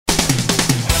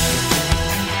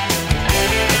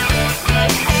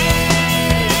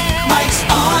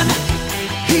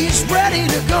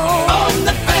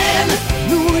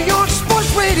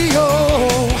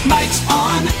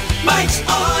Mike's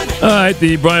on. All right,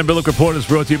 the Brian Billick Report is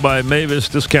brought to you by Mavis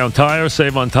Discount Tire.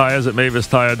 Save on tires at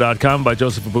MavisTire.com. By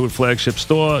Joseph Abboud Flagship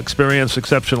Store. Experience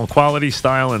exceptional quality,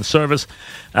 style, and service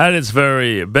at its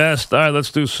very best. All right,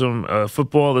 let's do some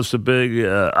football. This is a big,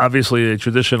 obviously a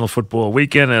traditional football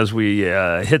weekend as we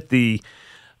hit the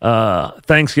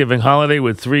Thanksgiving holiday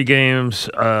with 3 games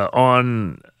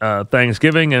on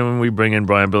Thanksgiving, and we bring in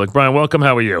Brian Billick. Brian, welcome.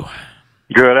 How are you?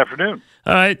 Good afternoon.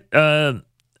 All right.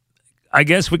 I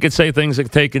guess we could say things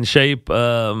have taken shape. The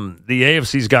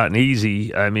AFC's gotten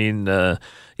easy. I mean,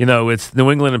 it's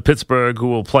New England and Pittsburgh who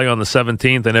will play on the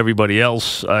 17th and everybody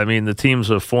else. I mean, the teams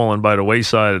have fallen by the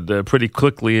wayside pretty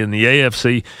quickly in the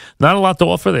AFC. Not a lot to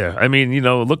offer there. I mean,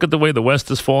 look at the way the West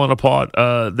is falling apart.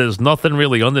 There's nothing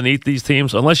really underneath these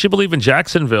teams, unless you believe in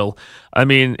Jacksonville. I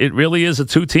mean, it really is a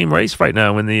 2-team race right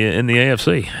now in the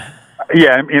AFC.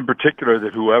 Yeah, in particular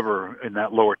that whoever in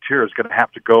that lower tier is going to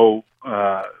have to go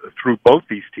through both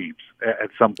these teams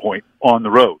at some point on the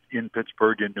road in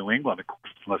Pittsburgh and New England, of course,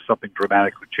 unless something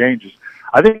dramatically changes.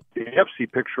 I think the AFC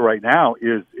picture right now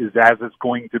is as it's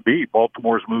going to be.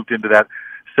 Baltimore's moved into that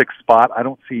 6th spot. I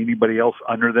don't see anybody else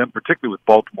under them, particularly with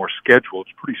Baltimore's schedule.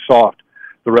 It's pretty soft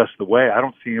the rest of the way. I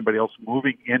don't see anybody else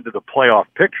moving into the playoff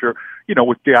picture.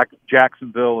 With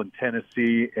Jacksonville and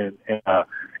Tennessee and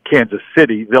Kansas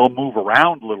City, they'll move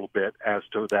around a little bit as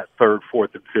to that 3rd,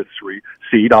 4th, and 5th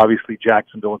seed. Obviously,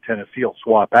 Jacksonville and Tennessee will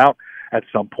swap out at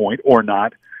some point or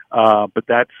not. But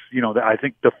that's, I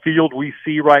think the field we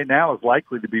see right now is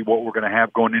likely to be what we're going to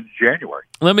have going into January.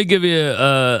 Let me give you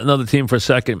another team for a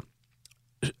second.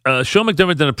 Sean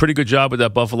McDermott did a pretty good job with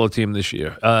that Buffalo team this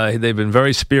year. They've been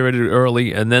very spirited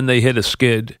early, and then they hit a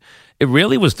skid. It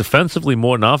really was defensively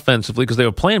more than offensively because they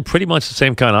were playing pretty much the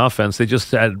same kind of offense. They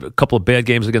just had a couple of bad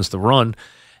games against the run,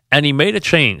 and he made a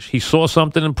change. He saw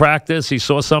something in practice. He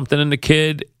saw something in the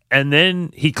kid, and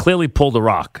then he clearly pulled a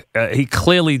rock. He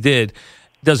clearly did.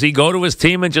 Does he go to his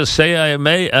team and just say,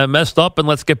 I messed up and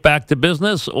let's get back to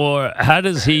business? Or how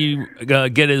does he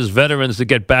get his veterans to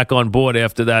get back on board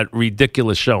after that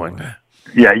ridiculous showing?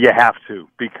 Yeah, you have to,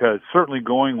 because certainly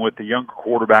going with the younger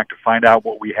quarterback to find out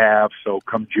what we have, so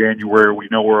come January we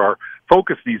know where our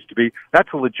focus needs to be, that's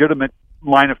a legitimate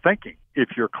line of thinking if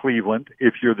you're Cleveland,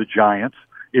 if you're the Giants,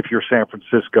 if you're San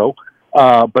Francisco.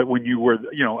 But when you were,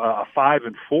 a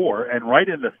 5-4 and right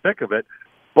in the thick of it,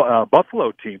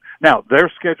 Buffalo team. Now,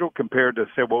 their schedule compared to,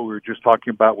 say, what we were just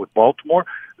talking about with Baltimore,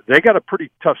 they got a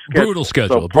pretty tough schedule. Brutal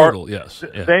schedule, brutal, yes.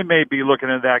 Yeah. They may be looking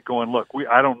at that going, look,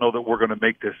 I don't know that we're going to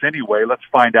make this anyway. Let's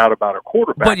find out about our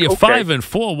quarterback. But you're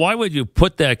 5-4. Why would you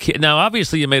put that kid? Now,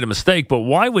 obviously, you made a mistake, but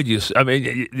why would you? I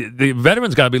mean, the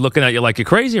veterans got to be looking at you like you're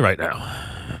crazy right now.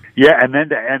 Yeah, and then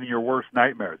to end your worst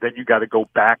nightmare, then you got to go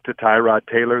back to Tyrod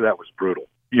Taylor. That was brutal.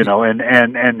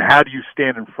 And how do you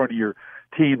stand in front of your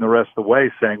team the rest of the way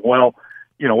saying, well,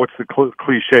 what's the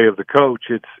cliche of the coach?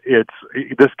 It's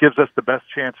this gives us the best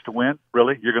chance to win.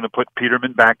 Really? You're going to put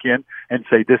Peterman back in and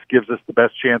say this gives us the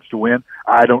best chance to win?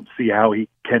 I don't see how he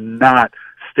cannot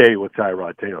stay with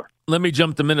Tyrod Taylor. Let me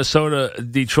jump to Minnesota,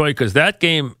 Detroit, because that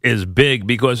game is big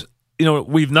because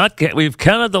we've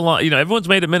counted the line. Everyone's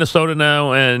made it Minnesota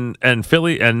now and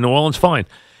Philly and New Orleans fine.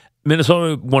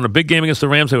 Minnesota won a big game against the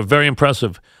Rams. They were very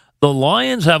impressive. The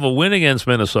Lions have a win against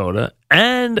Minnesota,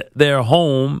 and they're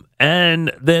home,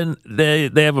 and then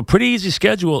they have a pretty easy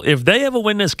schedule. If they ever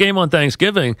win this game on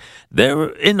Thanksgiving, they're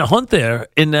in the hunt there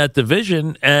in that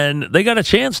division, and they got a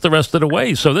chance the rest of the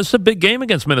way. So this is a big game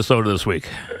against Minnesota this week.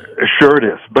 Sure it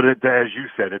is, but as you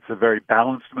said, it's a very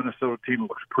balanced Minnesota team. It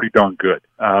looks pretty darn good.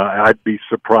 I'd be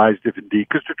surprised if indeed,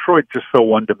 because Detroit just so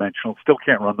one-dimensional, still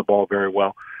can't run the ball very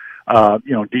well.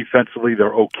 Defensively,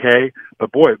 they're okay.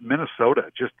 But, boy,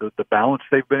 Minnesota, just the balance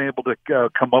they've been able to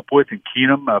come up with, and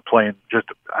Keenum playing just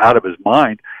out of his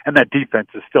mind. And that defense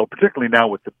is still, particularly now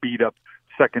with the beat-up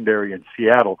secondary in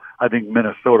Seattle, I think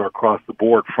Minnesota across the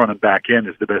board, front and back end,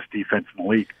 is the best defense in the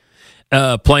league.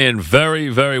 Playing very,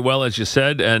 very well, as you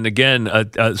said. And, again,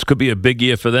 this could be a big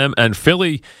year for them. And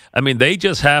Philly, they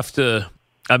just have to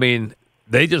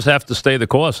stay the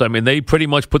course. They pretty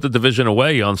much put the division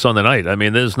away on Sunday night.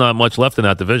 There's not much left in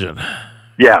that division.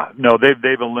 Yeah, no,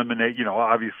 they've eliminated,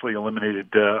 obviously eliminated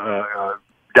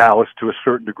Dallas to a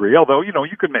certain degree. Although,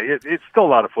 you can make it, it's still a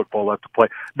lot of football left to play.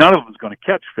 None of them is going to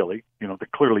catch Philly, they're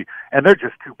clearly, and they're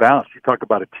just too balanced. You talk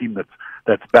about a team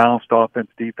that's balanced offense,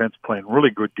 defense, playing really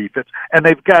good defense, and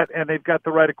they've got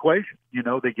the right equation.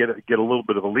 They get a little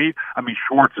bit of a lead.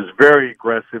 Schwartz is very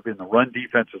aggressive in the run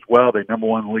defense as well. They're number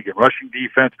 1 in the league in rushing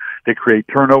defense. They create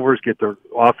turnovers, get their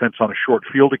offense on a short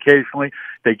field occasionally.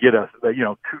 They get a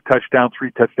 2 touchdown,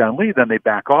 3 touchdown lead, then they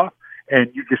back off. and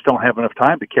you just don't have enough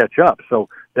time to catch up. So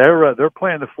they're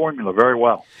playing the formula very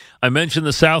well. I mentioned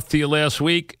the South to you last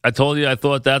week. I told you I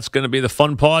thought that's going to be the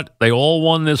fun part. They all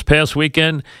won this past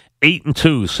weekend.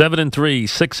 8-2, 7-3,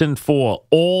 6-4,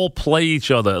 all play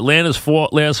each other. Atlanta's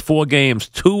last 4 games,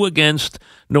 2 against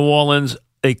New Orleans.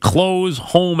 They close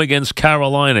home against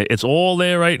Carolina. It's all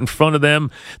there right in front of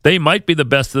them. They might be the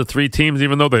best of the 3 teams,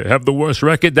 even though they have the worst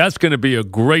record. That's going to be a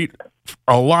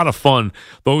lot of fun,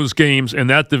 those games in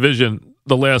that division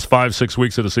the last 5-6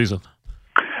 weeks of the season.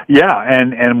 Yeah,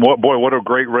 and what a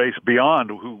great race beyond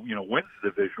who wins the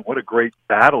division. What a great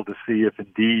battle to see if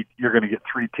indeed you're going to get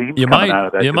 3 teams coming out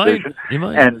of that division. You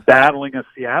might. And battling a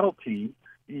Seattle team,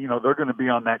 they're going to be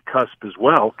on that cusp as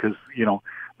well because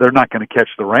they're not going to catch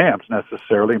the Rams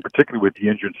necessarily, and particularly with the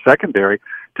injured secondary,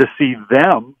 to see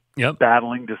them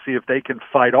battling to see if they can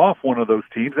fight off one of those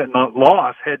teams. And the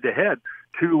loss head-to-head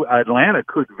to Atlanta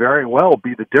could very well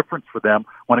be the difference for them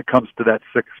when it comes to that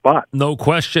 6th spot. No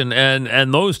question.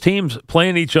 And those teams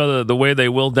playing each other the way they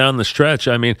will down the stretch.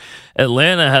 I mean,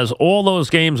 Atlanta has all those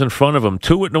games in front of them,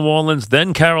 2 at New Orleans,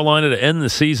 then Carolina to end the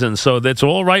season. So that's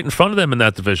all right in front of them in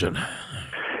that division.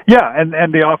 Yeah,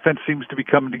 and the offense seems to be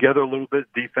coming together a little bit.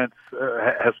 Defense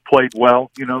has played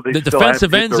well. The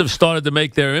defensive ends have started to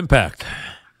make their impact.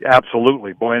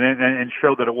 Absolutely, boy, and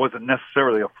show that it wasn't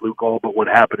necessarily a fluke all, but what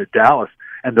happened at Dallas,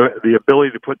 and the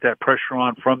ability to put that pressure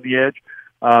on from the edge.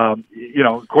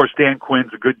 Of course, Dan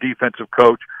Quinn's a good defensive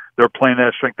coach. They're playing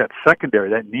that strength, that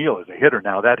secondary. That Neal is a hitter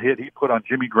now. That hit he put on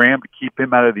Jimmy Graham to keep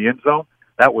him out of the end zone,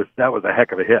 that was a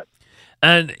heck of a hit.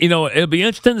 And, it'll be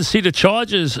interesting to see the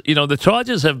Chargers. The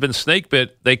Chargers have been snake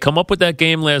bit. They come up with that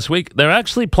game last week. They're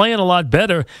actually playing a lot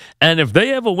better. And if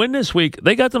they ever win this week,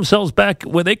 they got themselves back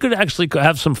where they could actually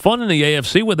have some fun in the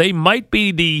AFC, where they might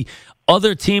be the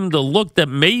other team to look that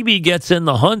maybe gets in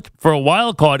the hunt for a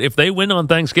wild card if they win on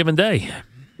Thanksgiving Day.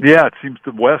 Yeah, it seems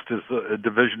the West is a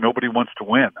division nobody wants to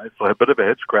win. It's a bit of a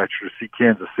head-scratcher to see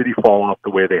Kansas City fall off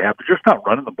the way they have. They're just not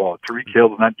running the ball. Tariq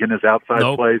Hill's not getting his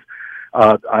outside plays.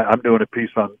 I'm doing a piece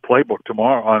on Playbook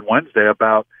on Wednesday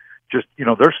about just,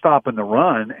 they're stopping the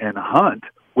run and hunt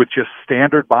with just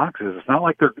standard boxes. It's not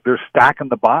like they're stacking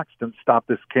the box to stop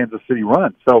this Kansas City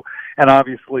run. So, and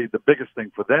obviously the biggest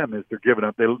thing for them is they're giving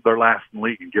up, they're last in the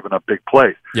league and giving up big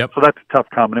plays. Yep. So that's a tough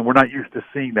comment, and we're not used to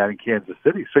seeing that in Kansas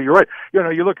City. So you're right.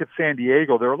 You look at San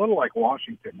Diego, they're a little like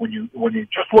Washington. When you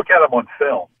just look at them on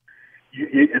film,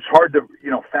 it's hard to,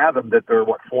 fathom that they're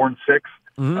 4-6.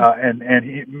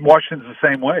 Mm-hmm. Washington's the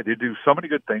same way. They do so many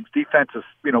good things. Defense is,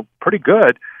 pretty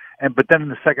good, but then in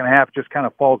the second half just kind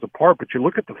of falls apart. But you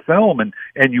look at the film, and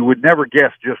you would never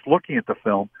guess just looking at the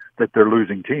film that they're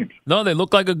losing teams. No, they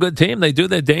look like a good team. They do.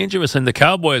 They're dangerous, and the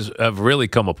Cowboys have really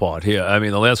come apart here. I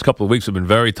mean, the last couple of weeks have been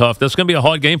very tough. That's going to be a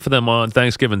hard game for them on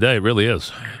Thanksgiving Day. It really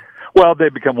is. Well, they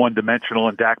become one-dimensional,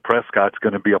 and Dak Prescott's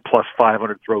going to be a plus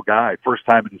 500 throw guy. First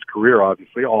time in his career,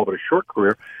 obviously, all but a short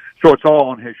career. So it's all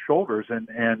on his shoulders,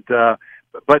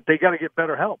 but they got to get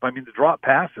better help. I mean, the drop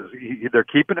passes, they're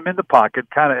keeping him in the pocket.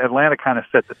 Atlanta kind of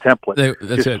set the template.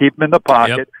 Just keep him in the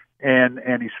pocket, and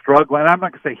he's struggling. I'm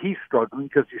not going to say he's struggling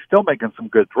because he's still making some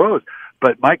good throws.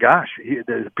 But my gosh,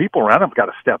 the people around him have got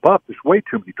to step up. There's way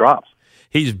too many drops.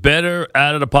 He's better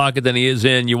out of the pocket than he is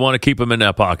in. You want to keep him in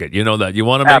that pocket. You know that. You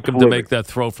want to make him to make that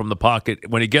throw from the pocket.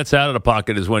 When he gets out of the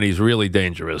pocket is when he's really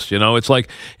dangerous. It's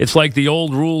like the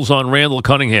old rules on Randall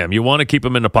Cunningham. You want to keep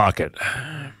him in the pocket.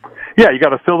 Yeah, you got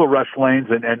to fill the rush lanes,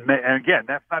 and again,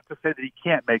 that's not to say that he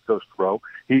can't make those throws.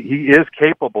 He is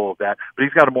capable of that, but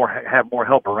he's got to have more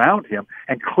help around him.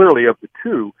 And clearly, of the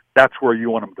two, that's where you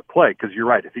want him to play. Because you're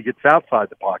right, if he gets outside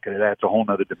the pocket, it adds a whole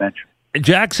other dimension.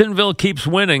 Jacksonville keeps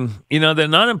winning. They're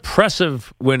not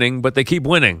impressive winning, but they keep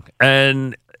winning,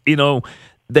 and they're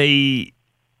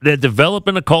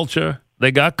developing a culture.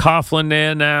 They got Coughlin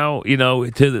there now,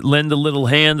 to lend a little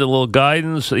hand, a little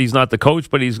guidance. He's not the coach,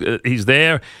 but he's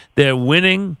there. They're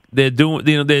winning. They're doing,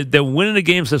 they're winning the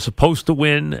games they're supposed to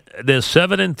win. They're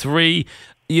 7-3.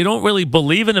 You don't really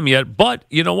believe in them yet, but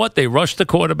you know what? They rushed the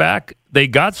quarterback. They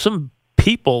got some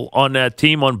people on that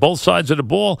team on both sides of the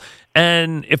ball,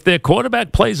 and if their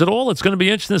quarterback plays at all, it's going to be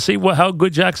interesting to see how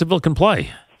good Jacksonville can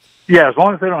play. Yeah, as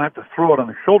long as they don't have to throw it on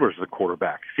the shoulders of the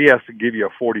quarterback. If he has to give you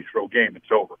a 40-throw game,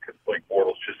 it's over because Blake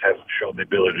Bortles just hasn't shown the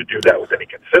ability to do that with any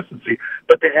consistency.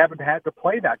 But they haven't had to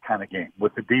play that kind of game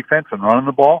with the defense and running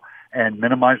the ball and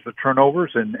minimize the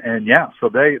turnovers. And so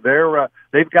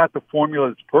they've got the formula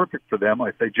that's perfect for them.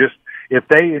 If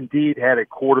they indeed had a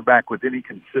quarterback with any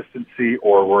consistency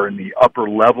or were in the upper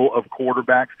level of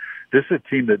quarterbacks, this is a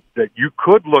team that you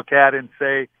could look at and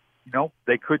say,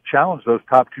 they could challenge those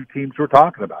top two teams we're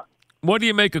talking about. What do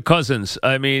you make of Cousins?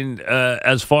 I mean,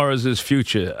 as far as his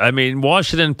future, I mean,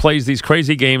 Washington plays these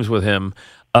crazy games with him.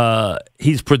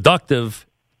 He's productive.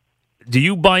 Do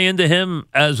you buy into him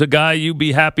as a guy you'd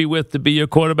be happy with to be your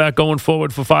quarterback going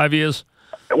forward for 5 years?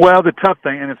 Well, the tough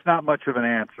thing, and it's not much of an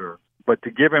answer, but to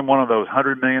give him one of those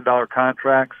 $100 million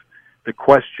contracts, the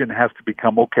question has to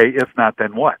become, okay, if not,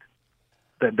 then what?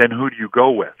 Then who do you go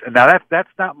with? And now that's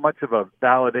not much of a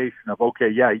validation of, okay,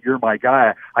 yeah, you're my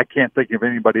guy. I can't think of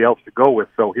anybody else to go with,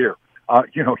 so here.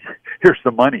 Here's the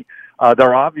money.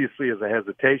 There obviously is a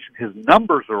hesitation. His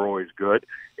numbers are always good.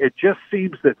 It just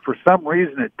seems that for some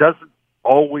reason it doesn't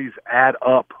always add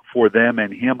up for them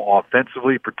and him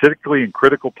offensively, particularly in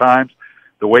critical times.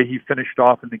 The way he finished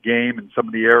off in the game and some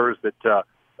of the errors that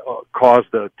caused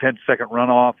the 10-second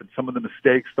runoff and some of the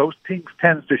mistakes, those teams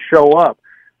tend to show up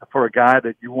for a guy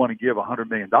that you want to give $100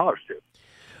 million to.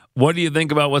 What do you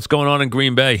think about what's going on in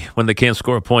Green Bay when they can't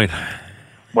score a point?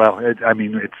 Well, it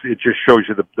just shows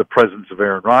you the presence of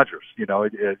Aaron Rodgers.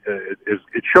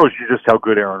 It shows you just how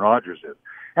good Aaron Rodgers is.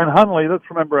 And Hundley, let's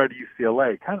remember at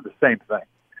UCLA, kind of the same thing.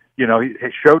 He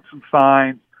showed some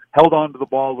signs, held on to the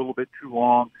ball a little bit too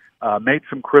long, made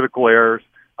some critical errors.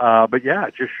 But yeah,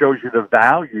 it just shows you the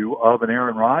value of an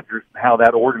Aaron Rodgers and how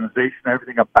that organization,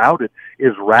 everything about it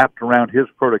is wrapped around his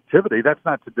productivity. That's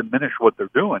not to diminish what they're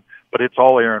doing, but it's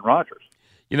all Aaron Rodgers.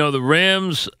 The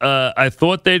Rams, I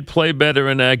thought they'd play better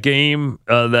in that game.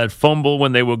 That fumble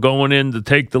when they were going in to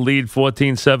take the lead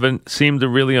 14-7 seemed to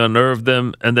really unnerve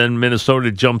them. And then Minnesota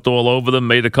jumped all over them,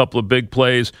 made a couple of big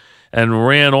plays, and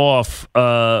ran off.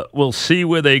 We'll see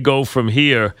where they go from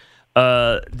here.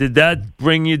 Did that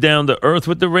bring you down to earth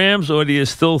with the Rams, or do you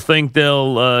still think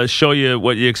they'll show you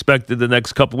what you expected the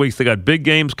next couple of weeks? They got big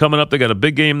games coming up. They got a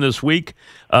big game this week.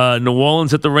 New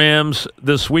Orleans at the Rams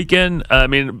this weekend. I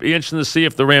mean, it'd be interesting to see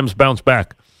if the Rams bounce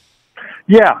back.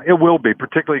 Yeah, it will be,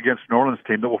 particularly against New Orleans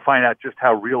team that will find out just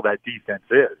how real that defense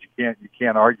is. You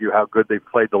can't argue how good they've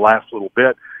played the last little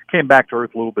bit. Came back to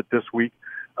earth a little bit this week.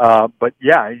 But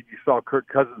yeah, you saw Kirk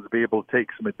Cousins be able to take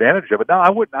some advantage of it. Now, I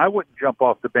wouldn't jump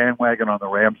off the bandwagon on the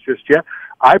Rams just yet.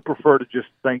 I prefer to just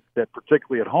think that,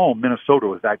 particularly at home, Minnesota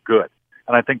was that good,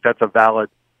 and I think that's a valid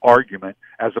argument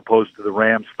as opposed to the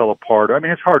Rams fell apart. I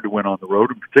mean, it's hard to win on the road,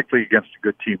 and particularly against a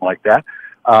good team like that.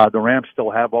 The Rams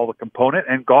still have all the component,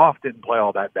 and Goff didn't play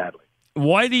all that badly.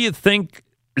 Why do you think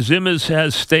Zimmer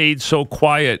has stayed so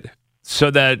quiet so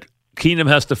that Keenum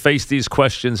has to face these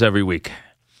questions every week?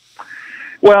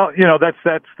 Well, that's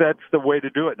the way to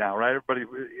do it now, right? Everybody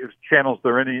channels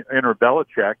their inner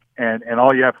Belichick, and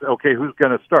all you have to, okay, who's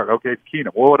going to start? Okay, it's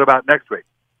Keenum. Well, what about next week?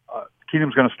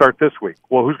 Keenum's going to start this week.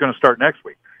 Well, who's going to start next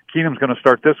week? Keenum's going to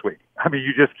start this week. I mean,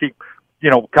 you just keep,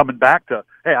 coming back to,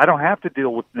 hey, I don't have to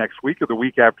deal with next week or the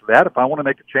week after that. If I want to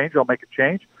make a change, I'll make a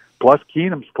change. Plus,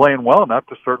 Keenum's playing well enough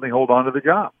to certainly hold on to the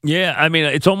job. Yeah, I mean,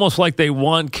 it's almost like they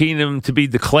want Keenum to be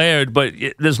declared, but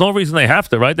there's no reason they have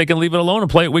to, right? They can leave it alone and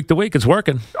play it week to week. It's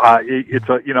working. I'll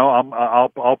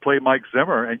play Mike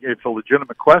Zimmer, and it's a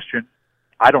legitimate question.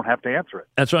 I don't have to answer it.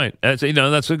 That's right. That's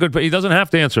a good. He doesn't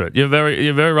have to answer it. You're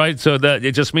very right. So that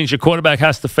it just means your quarterback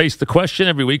has to face the question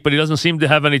every week, but he doesn't seem to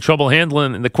have any trouble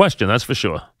handling the question. That's for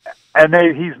sure. And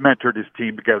he's mentored his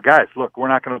team to go, guys, look, we're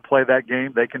not going to play that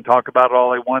game. They can talk about it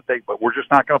all they want, but we're just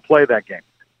not going to play that game.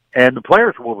 And the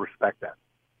players will respect that.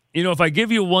 If I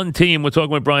give you one team, we're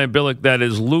talking with Brian Billick, that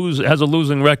has a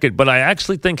losing record, but I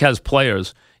actually think has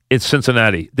players, it's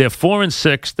Cincinnati. They're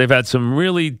 4-6. They've had some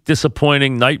really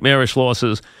disappointing, nightmarish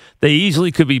losses. They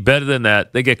easily could be better than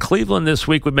that. They get Cleveland this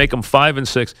week, would make them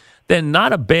 5-6. They're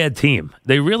not a bad team.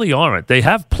 They really aren't. They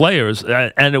have players,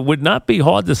 and it would not be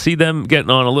hard to see them getting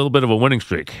on a little bit of a winning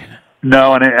streak.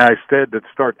 No, and I said to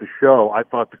start the show, I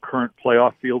thought the current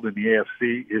playoff field in the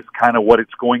AFC is kind of what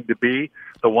it's going to be.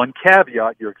 The one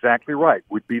caveat, you're exactly right,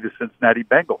 would be the Cincinnati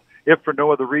Bengals. If for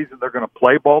no other reason they're going to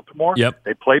play Baltimore, yep.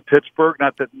 They play Pittsburgh.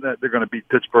 Not that they're going to beat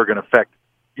Pittsburgh and affect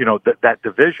that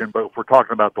division, but if we're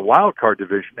talking about the wild card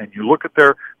division, and you look at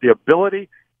the ability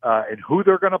and who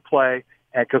they're going to play,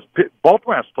 and because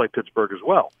Baltimore has to play Pittsburgh as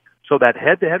well. So that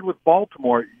head-to-head with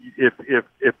Baltimore, if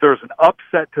there's an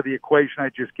upset to the equation I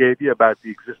just gave you about the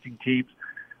existing teams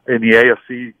in the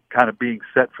AFC kind of being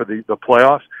set for the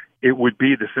playoffs, it would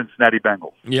be the Cincinnati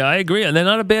Bengals. Yeah, I agree. And they're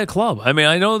not a bad club. I mean,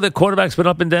 I know the quarterback's been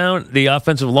up and down. The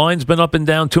offensive line's been up and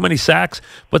down. Too many sacks.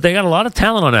 But they got a lot of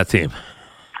talent on that team.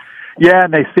 Yeah,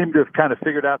 and they seem to have kind of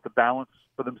figured out the balance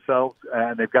for themselves.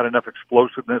 And they've got enough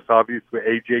explosiveness, obviously,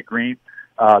 A.J. Green,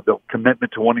 the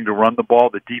commitment to wanting to run the ball.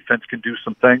 The defense can do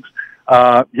some things.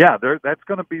 That's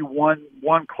going to be one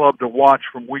club to watch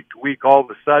from week to week. All of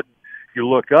a sudden, you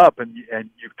look up and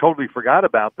you've totally forgot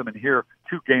about them. And here,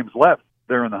 2 games left.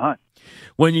 they're in the hunt.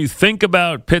 When you think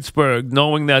about Pittsburgh,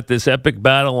 knowing that this epic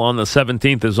battle on the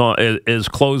 17th is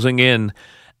closing in,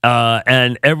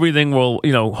 and everything will,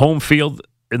 home field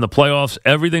in the playoffs,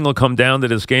 everything will come down to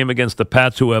this game against the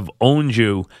Pats, who have owned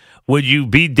you. Would you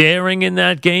be daring in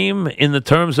that game in the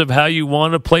terms of how you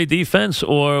want to play defense,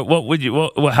 or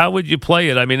how would you play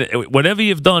it? I mean, whatever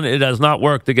you've done, it has not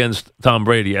worked against Tom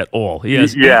Brady at all. He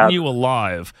has eaten you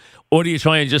alive. Or do you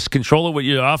try and just control it with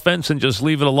your offense and just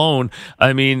leave it alone?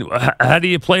 I mean, how do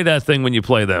you play that thing when you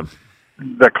play them?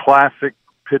 The classic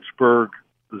Pittsburgh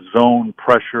zone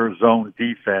pressure, zone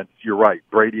defense, you're right,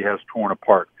 Brady has torn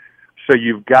apart. So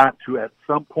you've got to, at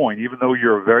some point, even though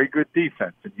you're a very good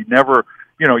defense, and you never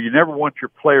want your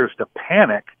players to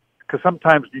panic, because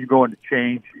sometimes you go into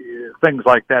change, things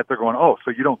like that, they're going, oh,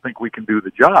 so you don't think we can do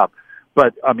the job.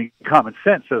 But, I mean, common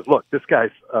sense says, look, this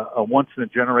guy's a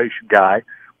once-in-a-generation guy.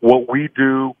 What we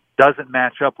do doesn't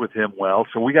match up with him well,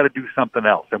 so we got to do something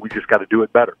else, and we just got to do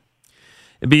it better.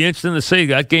 It'd be interesting to see.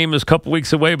 That game is a couple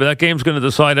weeks away, but that game's going to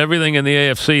decide everything in the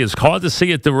AFC. It's hard to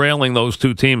see it derailing those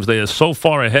two teams. They are so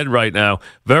far ahead right now.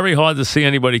 Very hard to see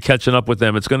anybody catching up with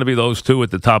them. It's going to be those two at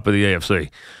the top of the AFC.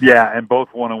 Yeah, and both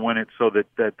want to win it so that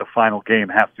the final game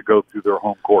has to go through their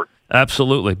home court.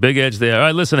 Absolutely. Big edge there. All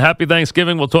right, listen, happy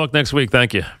Thanksgiving. We'll talk next week.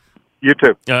 Thank you. You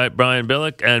too. All right, Brian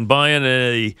Billick. And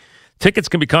buying tickets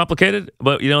can be complicated,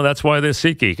 but, that's why there's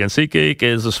SeatGeek. And SeatGeek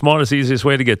is the smartest, easiest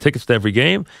way to get tickets to every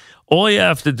game. All you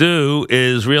have to do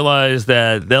is realize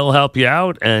that they'll help you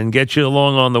out and get you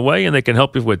along on the way, and they can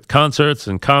help you with concerts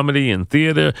and comedy and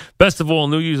theater. Best of all,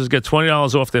 new users get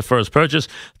 $20 off their first purchase.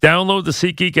 Download the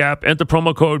SeatGeek app, enter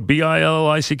promo code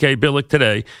BILLICK, Billick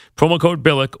today. Promo code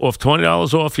Billick, off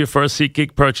 $20 off your first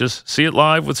SeatGeek purchase. See it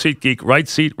live with SeatGeek. Right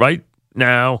seat, right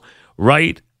now,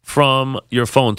 right from your phone.